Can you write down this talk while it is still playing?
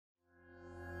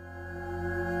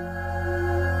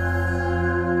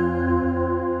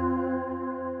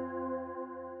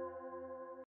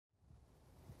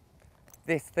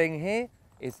This thing here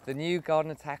is the new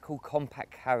Gardner Tackle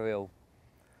Compact Carryall.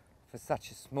 For such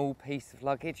a small piece of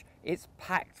luggage, it's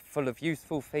packed full of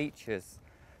useful features.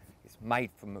 It's made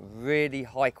from really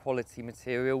high quality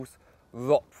materials,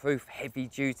 rot-proof heavy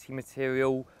duty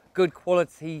material, good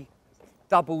quality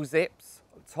double zips,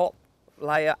 top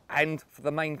layer and for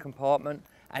the main compartment,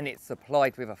 and it's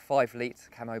supplied with a 5 litre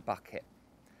camo bucket.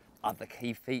 Other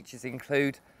key features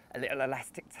include a little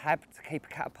elastic tab to keep a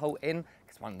catapult in,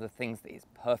 because one of the things that it's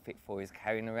perfect for is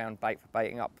carrying around bait for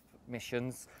baiting up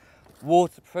missions.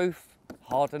 Waterproof,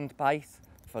 hardened base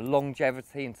for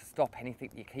longevity and to stop anything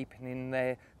you're keeping in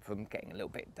there from getting a little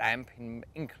bit damp in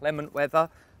inclement weather.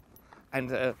 And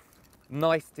a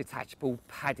nice detachable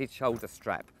padded shoulder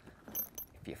strap.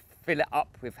 If you fill it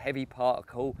up with heavy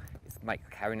particle, it makes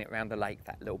carrying it around the lake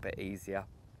that little bit easier.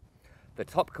 The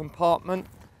top compartment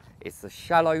is a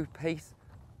shallow piece,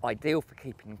 ideal for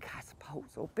keeping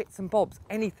catapults or bits and bobs.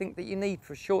 Anything that you need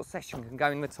for a short session can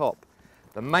go in the top.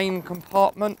 The main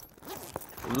compartment,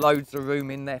 loads of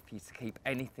room in there for you to keep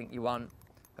anything you want.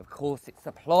 Of course, it's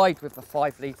supplied with the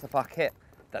 5 litre bucket.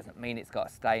 Doesn't mean it's got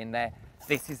to stay in there.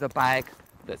 This is a bag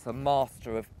that's a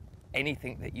master of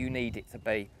anything that you need it to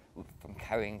be, from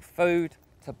carrying food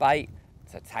to bait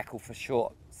to tackle for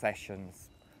short sessions.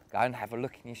 Go and have a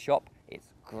look in your shop. It's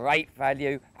great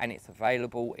value and it's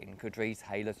available in good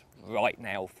retailers right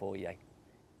now for you.